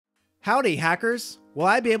Howdy hackers! Will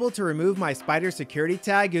I be able to remove my spider security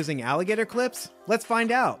tag using alligator clips? Let's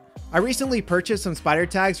find out. I recently purchased some spider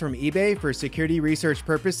tags from eBay for security research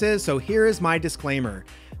purposes, so here is my disclaimer.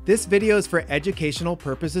 This video is for educational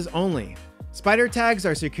purposes only. Spider tags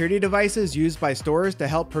are security devices used by stores to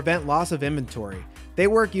help prevent loss of inventory. They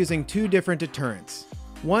work using two different deterrents.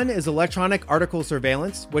 One is electronic article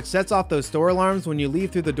surveillance, which sets off those store alarms when you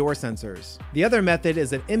leave through the door sensors. The other method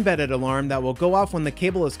is an embedded alarm that will go off when the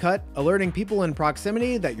cable is cut, alerting people in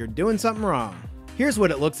proximity that you're doing something wrong. Here's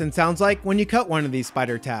what it looks and sounds like when you cut one of these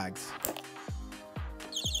spider tags.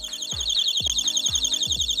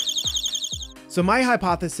 So my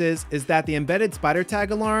hypothesis is that the embedded spider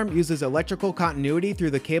tag alarm uses electrical continuity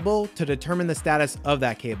through the cable to determine the status of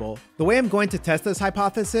that cable. The way I'm going to test this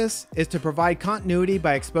hypothesis is to provide continuity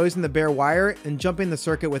by exposing the bare wire and jumping the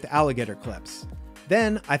circuit with alligator clips.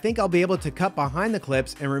 Then I think I'll be able to cut behind the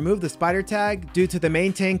clips and remove the spider tag due to the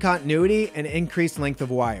maintained continuity and increased length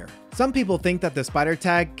of wire. Some people think that the spider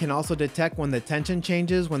tag can also detect when the tension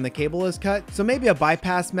changes when the cable is cut, so maybe a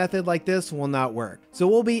bypass method like this will not work. So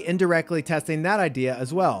we'll be indirectly testing that idea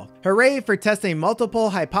as well. Hooray for testing multiple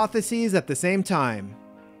hypotheses at the same time.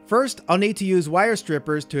 First, I'll need to use wire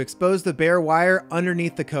strippers to expose the bare wire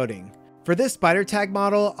underneath the coating. For this spider tag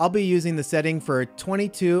model, I'll be using the setting for a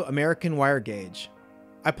 22 American wire gauge.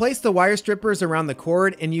 I place the wire strippers around the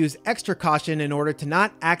cord and use extra caution in order to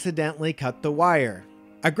not accidentally cut the wire.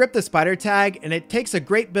 I grip the spider tag and it takes a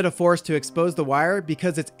great bit of force to expose the wire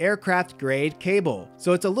because it's aircraft grade cable,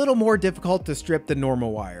 so it's a little more difficult to strip than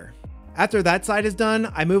normal wire. After that side is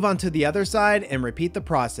done, I move on to the other side and repeat the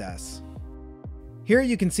process. Here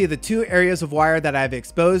you can see the two areas of wire that I've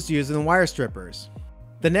exposed using the wire strippers.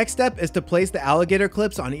 The next step is to place the alligator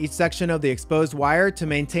clips on each section of the exposed wire to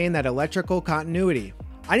maintain that electrical continuity.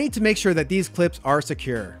 I need to make sure that these clips are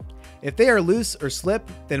secure. If they are loose or slip,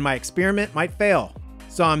 then my experiment might fail.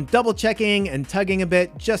 So I'm double checking and tugging a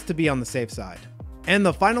bit just to be on the safe side. And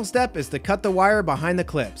the final step is to cut the wire behind the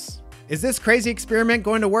clips. Is this crazy experiment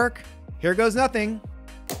going to work? Here goes nothing.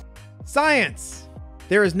 Science!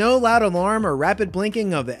 There is no loud alarm or rapid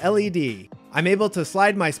blinking of the LED. I'm able to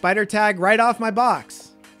slide my spider tag right off my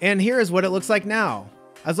box. And here is what it looks like now.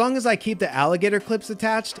 As long as I keep the alligator clips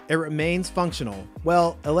attached, it remains functional.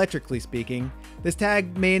 Well, electrically speaking. This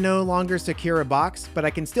tag may no longer secure a box, but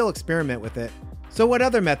I can still experiment with it. So what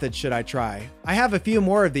other methods should I try? I have a few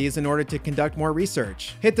more of these in order to conduct more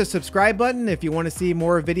research. Hit the subscribe button if you want to see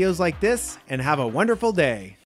more videos like this, and have a wonderful day.